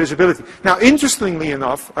built up visibility. Now, interestingly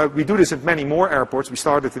enough, we do this at many more airports. We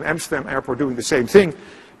started in Amsterdam Airport doing the same thing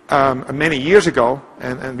many years ago,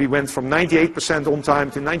 and we went from 98% on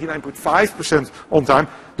time to 99.5% on time.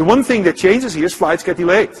 The one thing that changes here is flights get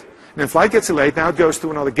delayed. And when flight gets delayed, now it goes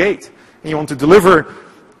to another gate. And you want to deliver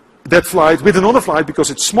that flight with another flight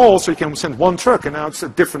because it's small, so you can send one truck, and now it's a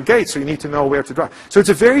different gate, so you need to know where to drive. So it's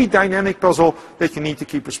a very dynamic puzzle that you need to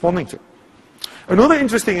keep responding to. Another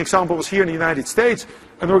interesting example was here in the United States,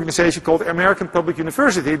 an organization called American Public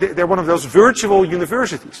University. They're one of those virtual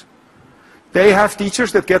universities. They have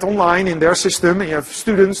teachers that get online in their system, and you have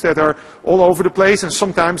students that are all over the place, and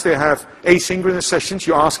sometimes they have asynchronous sessions.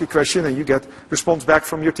 You ask a question and you get response back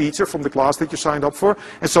from your teacher, from the class that you signed up for.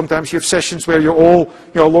 And sometimes you have sessions where you're all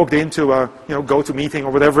logged into a GoToMeeting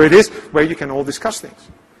or whatever it is, where you can all discuss things.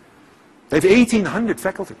 They have 1,800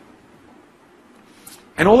 faculty.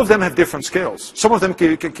 And all of them have different skills. Some of them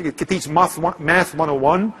can teach math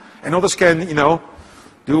 101, and others can,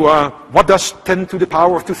 do what does 10 to the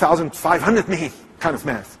power of 2,500 mean, kind of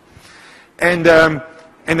math. And then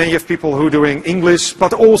you have people who are doing English,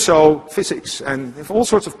 but also physics, and all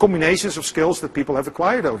sorts of combinations of skills that people have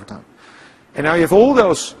acquired over time. And now you have all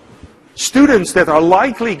those students that are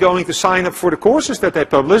likely going to sign up for the courses that they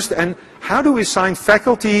published, and how do we assign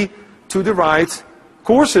faculty to the right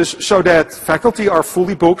courses so that faculty are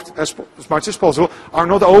fully booked as much as possible, are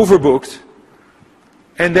not overbooked,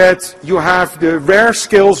 and that you have the rare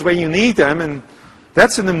skills when you need them, and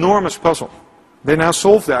that's an enormous puzzle. They now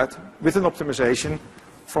solve that with an optimization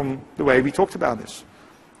from the way we talked about this.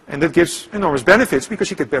 And that gives enormous benefits because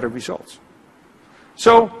you get better results.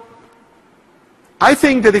 So, I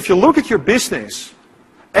think that if you look at your business,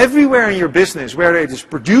 everywhere in your business, whether it is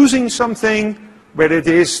producing something, whether it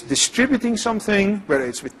is distributing something, whether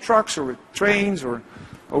it's with trucks or with trains or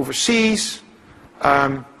overseas,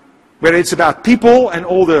 whether it's about people and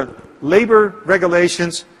all the labor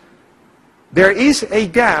regulations, there is a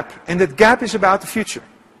gap, and that gap is about the future.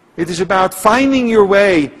 It is about finding your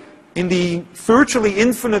way in the virtually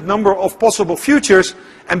infinite number of possible futures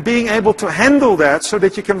and being able to handle that so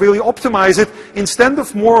that you can really optimize it instead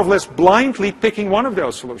of more or less blindly picking one of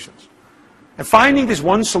those solutions. And finding this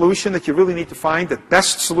one solution that you really need to find, that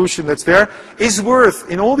best solution that's there, is worth,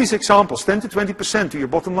 in all these examples, 10 to 20% to your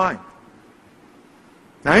bottom line.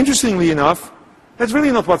 Now, interestingly enough, that's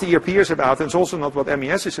really not what the ERP is about, and it's also not what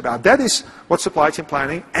MES is about. That is what supply chain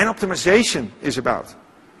planning and optimization is about.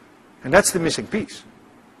 And that's the missing piece.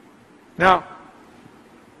 Now,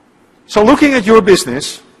 so looking at your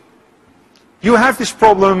business, you have this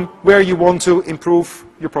problem where you want to improve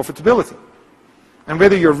your profitability. And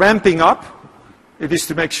whether you're ramping up, it is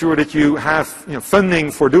to make sure that you have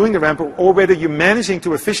funding for doing the ramp, or whether you're managing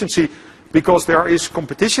to efficiency because there is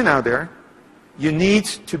competition out there, you need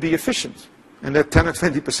to be efficient. And that 10 or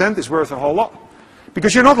 20% is worth a whole lot.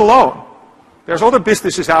 Because you're not alone. There's other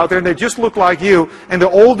businesses out there, and they just look like you, and they're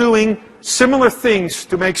all doing similar things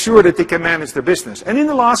to make sure that they can manage their business. And in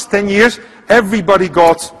the last 10 years, everybody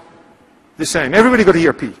got the same. Everybody got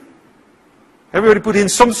ERP. Everybody put in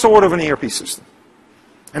some sort of an ERP system.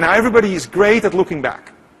 And now everybody is great at looking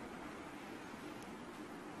back.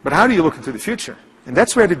 But how do you look into the future? And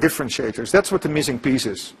that's where the differentiators, that's what the missing piece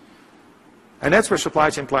is. And that's where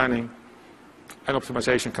supply chain planning and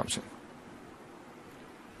optimization comes in.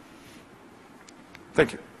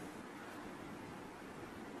 Thank you.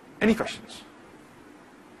 Any questions?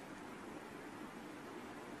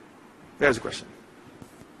 There's a question.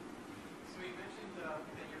 So you mentioned that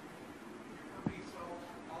your company solves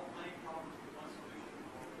all planning problems with one solution.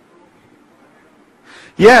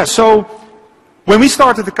 Yeah, so When we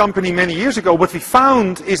started the company many years ago, what we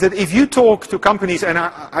found is that if you talk to companies, and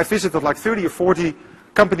I visited like 30 or 40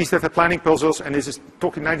 companies that had planning puzzles, and this is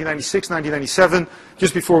talking 1996, 1997,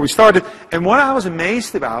 just before we started, and what I was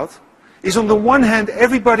amazed about is on the one hand,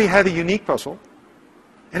 everybody had a unique puzzle,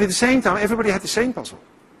 and at the same time, everybody had the same puzzle.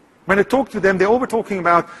 When I talked to them, they all were talking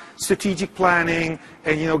about strategic planning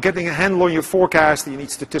and getting a handle on your forecast. You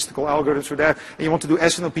need statistical algorithms for that. And you want to do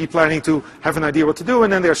S&OP planning to have an idea what to do.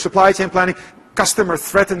 And then there's supply chain planning. Customer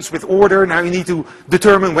threatens with order. Now you need to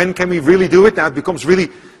determine when can we really do it. Now it becomes really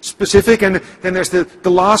specific. And then there's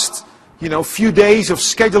the last few days of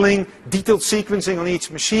scheduling, detailed sequencing on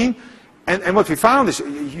each machine. And what we found is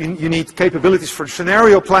you need capabilities for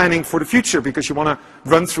scenario planning for the future because you want to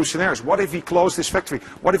run through scenarios. What if we close this factory?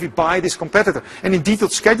 What if we buy this competitor? And in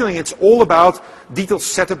detailed scheduling, it's all about detailed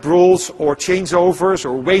setup rules or changeovers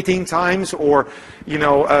or waiting times or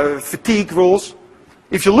fatigue rules.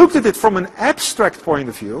 If you looked at it from an abstract point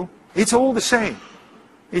of view, it's all the same.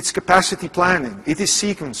 It's capacity planning, it is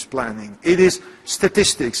sequence planning, it is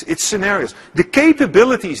statistics, it's scenarios. The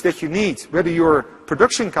capabilities that you need, whether you're a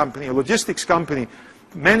production company, a logistics company,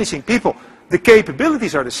 managing people, the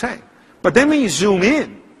capabilities are the same. But then when you zoom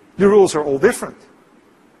in, the rules are all different.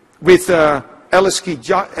 With LSG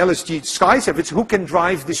SkySafe, it's who can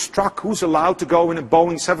drive this truck, who's allowed to go in a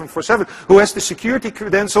Boeing 747, who has the security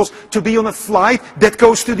credentials to be on a flight that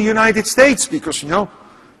goes to the United States, because,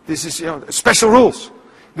 this is, special rules.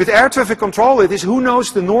 With air traffic control, it is who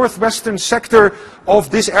knows the northwestern sector of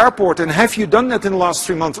this airport, and have you done that in the last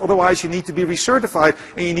 3 months? Otherwise, you need to be recertified,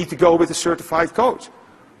 and you need to go with a certified code.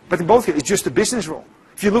 But in both cases, it's just a business rule.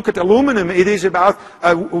 If you look at aluminum, it is about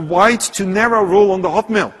a wide to narrow rule on the hot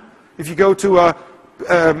mill. If you go to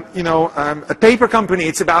a paper company,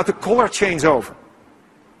 it's about the color changeover.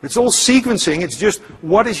 It's all sequencing. It's just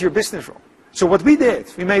what is your business rule. So what we did,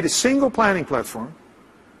 we made a single planning platform.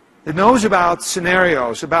 It knows about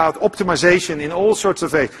scenarios, about optimization in all sorts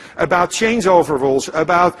of ways, about changeover rules,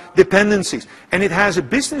 about dependencies. And it has a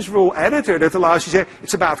business rule editor that allows you to say,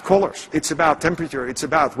 it's about colors, it's about temperature, it's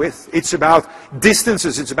about width, it's about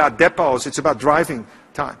distances, it's about depots, it's about driving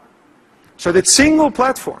time. So that single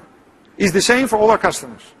platform is the same for all our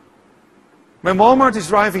customers. When Walmart is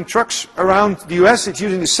driving trucks around the US, it's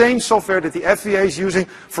using the same software that the FAA is using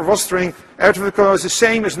for rostering air traffic controllers, the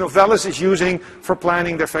same as Novelis is using for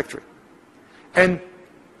planning their factory. And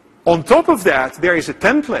on top of that, there is a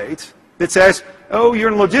template that says, oh,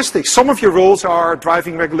 you're in logistics. Some of your rules are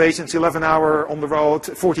driving regulations, 11 hour on the road,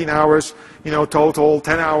 14 hours, total,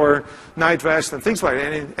 10-hour night rest, and things like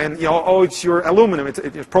that. And oh, it's your aluminum.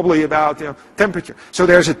 It's probably about, temperature. So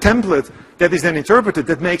there's a template that is then interpreted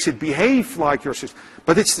that makes it behave like your system.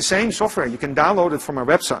 But it's the same software. You can download it from our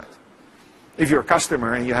website if you're a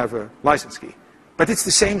customer and you have a license key. But it's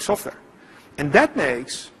the same software. And that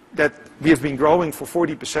makes that we have been growing for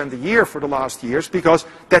 40% a year for the last years, because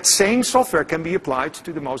that same software can be applied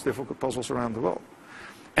to the most difficult puzzles around the world.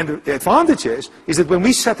 And the advantage is that when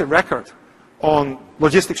we set a record on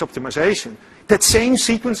logistics optimization, that same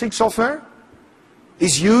sequencing software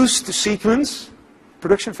is used to sequence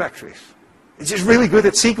production factories. It's just really good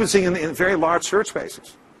at sequencing in very large search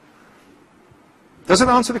spaces. Does it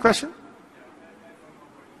answer the question?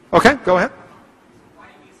 Okay, go ahead. Why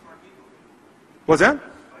do you need smart people? What's that?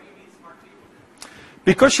 Why do you need smart people?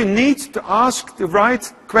 Because you need to ask the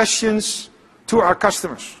right questions to our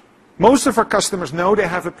customers. Most of our customers know they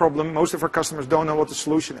have a problem. Most of our customers don't know what the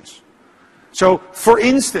solution is. So, for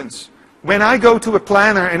instance, when I go to a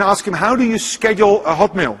planner and ask him, how do you schedule a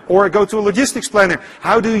hot mill? Or I go to a logistics planner,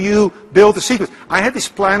 how do you build a sequence? I had this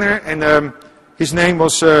planner, and his name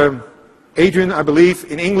was Adrian, I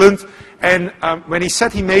believe, in England. And when he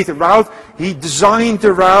said he made a route, he designed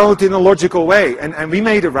the route in a logical way. And we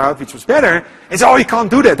made a route which was better. And said, oh, you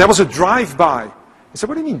can't do that. That was a drive-by. I said,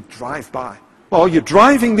 what do you mean drive-by? Well, you're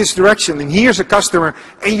driving this direction, and here's a customer,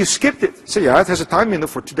 and you skipped it. So yeah, it has a time window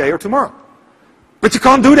for today or tomorrow. But you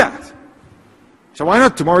can't do that. So why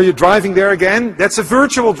not? Tomorrow you're driving there again. That's a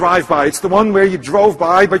virtual drive-by. It's the one where you drove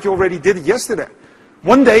by, but you already did it yesterday.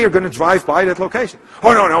 One day you're going to drive by that location.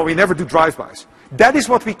 Oh, no, we never do drive-bys. That is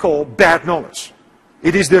what we call bad knowledge.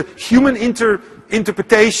 It is the human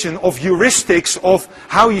interpretation of heuristics of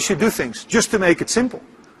how you should do things, just to make it simple.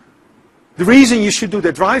 The reason you should do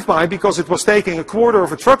the drive-by, because it was taking a quarter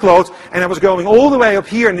of a truckload, and I was going all the way up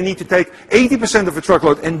here, and I need to take 80% of a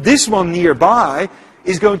truckload, and this one nearby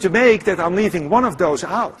is going to make that I'm leaving one of those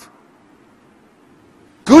out.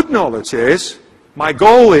 Good knowledge is, my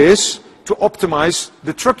goal is to optimize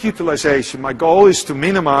the truck utilization. My goal is to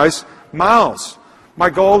minimize miles. My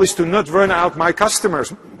goal is to not run out my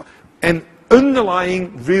customers. And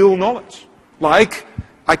underlying real knowledge. Like,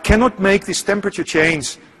 I cannot make this temperature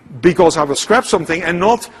change because I will scrap something and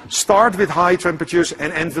not start with high temperatures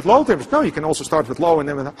and end with low temperatures. No, you can also start with low and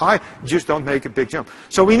then with high. Just don't make a big jump.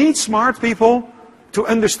 So we need smart people to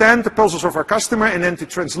understand the puzzles of our customer and then to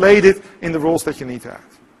translate it in the roles that you need to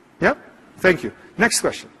have. Yeah? Thank you. Next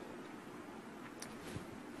question.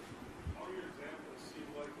 All your examples seem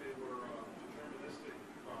like they were deterministic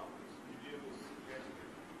problems. You deal with suggestions.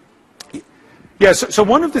 Yeah, so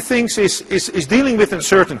one of the things is dealing with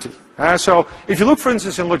uncertainty. So if you look, for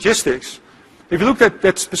instance, in logistics, if you look at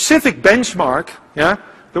that specific benchmark, yeah,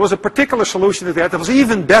 there was a particular solution that we had that was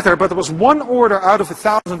even better, but there was one order out of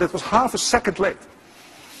 1,000 that was half a second late.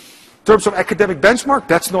 In terms of academic benchmark,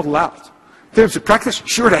 that's not allowed. In terms of practice,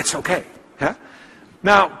 sure, that's okay. Yeah?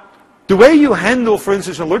 Now, the way you handle, for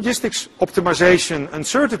instance, in logistics optimization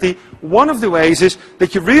uncertainty, one of the ways is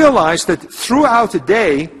that you realize that throughout the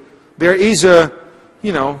day, there is a,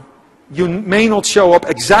 you may not show up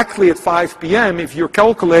exactly at 5 p.m. if you're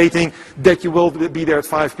calculating that you will be there at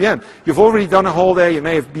 5 p.m. You've already done a whole day, you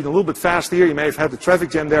may have been a little bit fast here, you may have had the traffic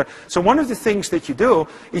jam there. So one of the things that you do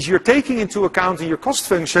is you're taking into account in your cost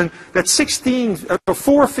function that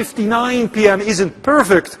 4:59 p.m. isn't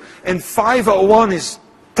perfect and 5:01 is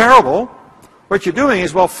terrible. What you're doing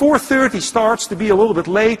is, well, 4:30 starts to be a little bit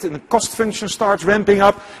late and the cost function starts ramping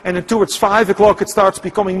up and then towards 5 o'clock it starts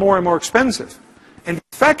becoming more and more expensive. And the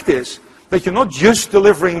fact is that you're not just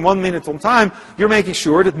delivering 1 minute on time, you're making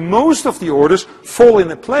sure that most of the orders fall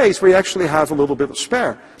in a place where you actually have a little bit of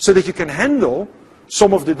spare, so that you can handle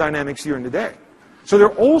some of the dynamics during the day. So there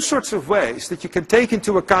are all sorts of ways that you can take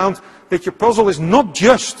into account that your puzzle is not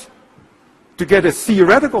just to get a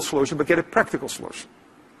theoretical solution, but get a practical solution.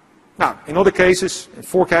 Now, in other cases, in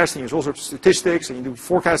forecasting, there's all sorts of statistics, and you do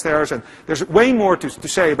forecast errors, and there's way more to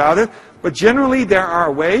say about it, but generally there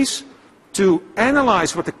are ways to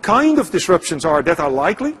analyze what the kind of disruptions are that are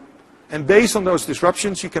likely, and based on those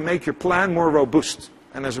disruptions, you can make your plan more robust,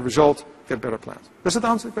 and as a result, get better plans. Does that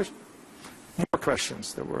answer the question? More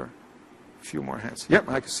questions. There were a few more hands. Yep,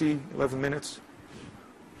 I can see 11 minutes.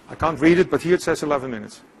 I can't read it, but here it says 11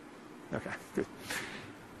 minutes. Okay, good.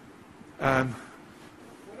 What about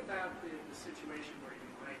the situation where you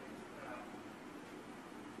might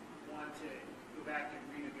want to go back and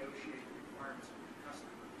renegotiate the requirements of your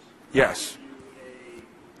customers? Yes.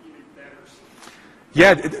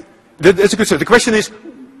 Yeah, that's a good question. The question is,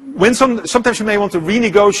 when sometimes you may want to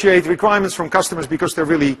renegotiate requirements from customers because they're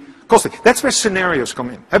really costly. That's where scenarios come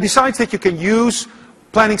in. And besides that, you can use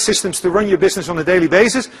planning systems to run your business on a daily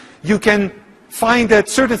basis. You can find that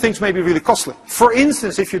certain things may be really costly. For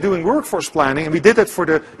instance, if you're doing workforce planning, and we did that for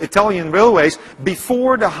the Italian railways,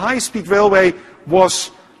 before the high-speed railway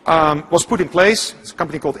was put in place, it's a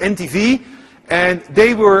company called NTV, and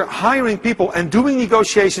they were hiring people and doing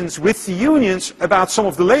negotiations with the unions about some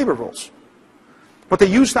of the labor roles. What they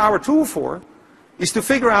used our tool for is to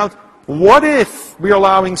figure out, what if we're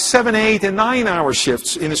allowing 7, 8, and 9-hour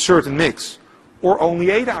shifts in a certain mix, or only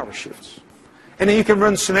 8-hour shifts? And then you can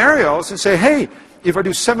run scenarios and say, hey, if I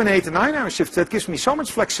do 7, 8, and 9-hour shifts, that gives me so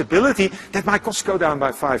much flexibility that my costs go down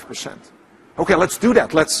by 5%. Okay, let's do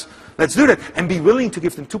that. Let's do that. And be willing to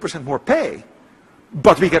give them 2% more pay,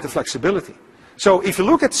 but we get the flexibility. So if you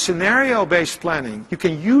look at scenario-based planning, you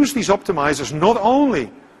can use these optimizers not only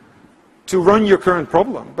to run your current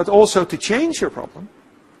problem, but also to change your problem.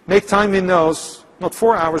 Make time windows, not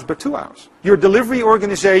 4 hours, but 2 hours. Your delivery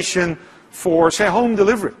organization for, say, home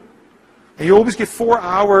delivery. And you always give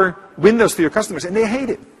 4-hour windows to your customers, and they hate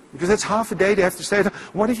it. Because that's half a day they have to stay at home.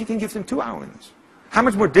 What if you can give them 2-hour windows? How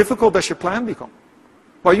much more difficult does your plan become?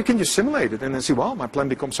 Well, you can just simulate it and then see, well, my plan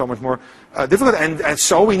becomes so much more difficult. And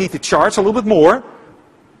so we need to charge a little bit more,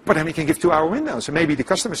 but then we can give 2-hour windows. And maybe the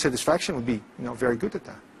customer satisfaction would be very good at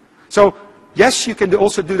that. So, yes, you can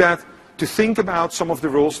also do that to think about some of the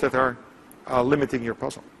rules that are limiting your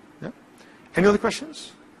puzzle. Yeah? Any other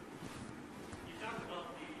questions? You talked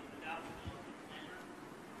about the adoption of the planner.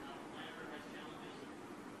 Planner has challenges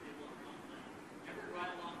and people are on planner. Ever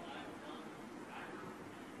ride along that with the driver?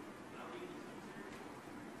 How do you consider the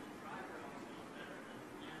driver always feels better than the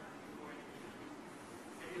planner before anything else?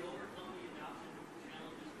 Have you overcome the adoption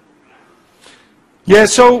challenges with the driver? Yeah,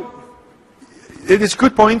 so it is a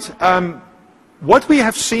good point. What we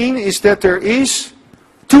have seen is that there is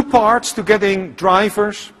 2 parts to getting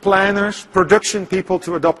drivers, planners, production people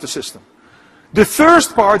to adopt the system. The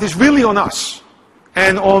first part is really on us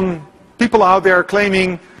and on people out there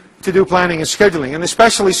claiming to do planning and scheduling, and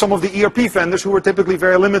especially some of the ERP vendors who are typically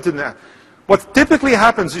very limited in that. What typically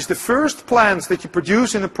happens is the first plans that you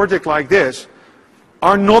produce in a project like this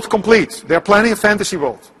are not complete. They're planning a fantasy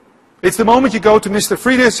world. It's the moment you go to Mr.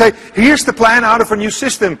 Friede and say, here's the plan out of our new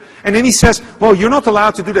system. And then he says, well, you're not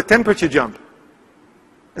allowed to do the temperature jump.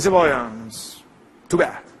 I said, well, yeah, it's too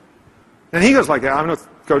bad. And he goes like, yeah, I'm not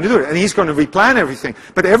going to do it. And he's going to replan everything.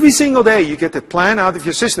 But every single day you get the plan out of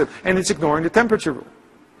your system and it's ignoring the temperature rule.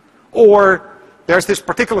 Or there's this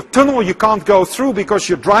particular tunnel you can't go through because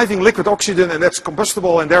you're driving liquid oxygen and that's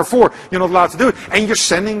combustible and therefore you're not allowed to do it. And you're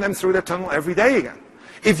sending them through that tunnel every day again.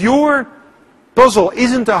 If your puzzle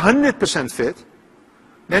isn't 100% fit,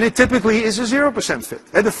 then it typically is a 0% fit.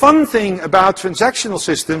 And the fun thing about transactional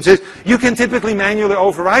systems is you can typically manually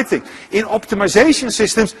override things. In optimization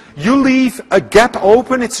systems, you leave a gap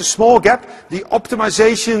open, it's a small gap, the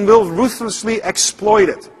optimization will ruthlessly exploit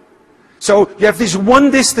it. So you have this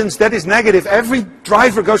one distance that is negative. Every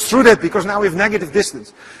driver goes through that because now we have negative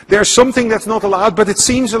distance. There's something that's not allowed, but it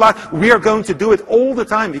seems allowed. We are going to do it all the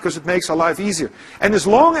time because it makes our life easier. And as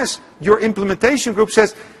long as your implementation group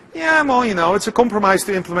says, yeah, well, you know, it's a compromise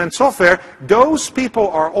to implement software, those people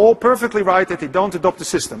are all perfectly right that they don't adopt the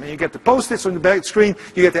system. And you get the post-its on the back screen,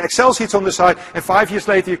 you get the Excel sheets on the side, and 5 years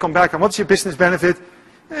later you come back and what's your business benefit?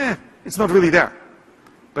 It's not really there.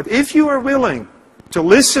 But if you are willing to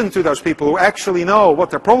listen to those people who actually know what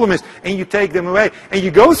their problem is, and you take them away, and you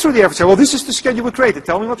go through the effort and say, well, this is the schedule we created,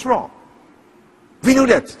 tell me what's wrong. We knew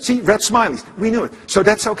that. See, red smileys, we knew it. So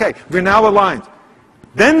that's okay, we're now aligned.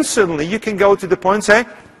 Then suddenly you can go to the point and say,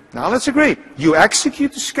 now let's agree, you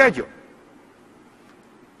execute the schedule.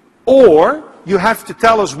 Or you have to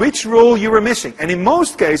tell us which rule you were missing. And in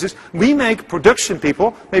most cases, we make production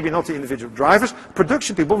people, maybe not the individual drivers,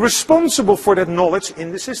 production people responsible for that knowledge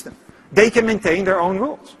in the system. They can maintain their own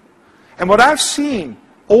rules. And what I've seen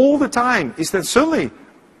all the time is that suddenly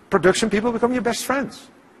production people become your best friends.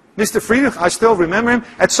 Mr. Friedrich, I still remember him.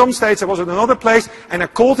 At some stage I was at another place and I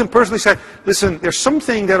called him personally and said, listen, there's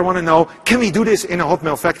something that I want to know. Can we do this in a hot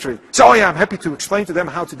melt factory? So oh yeah, I'm happy to explain to them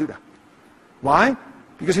how to do that. Why?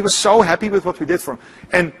 Because he was so happy with what we did for him.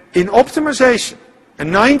 And in optimization, a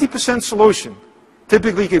 90% solution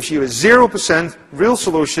typically gives you a 0% real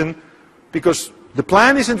solution because the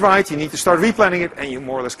plan isn't right, you need to start replanning it, and you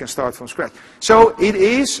more or less can start from scratch. So it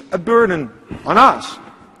is a burden on us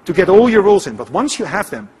to get all your rules in, but once you have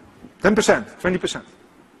them, 10%, 20%.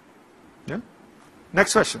 Yeah?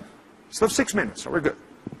 Next question. Still have 6 minutes, so we're good.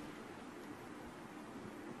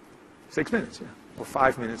 6 minutes, yeah. Or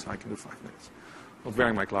 5 minutes, I can do 5 minutes. Not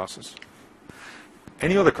wearing my glasses.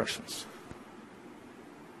 Any other questions?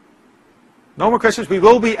 No more questions. We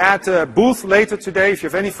will be at a booth later today. If you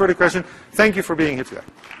have any further questions, thank you for being here today.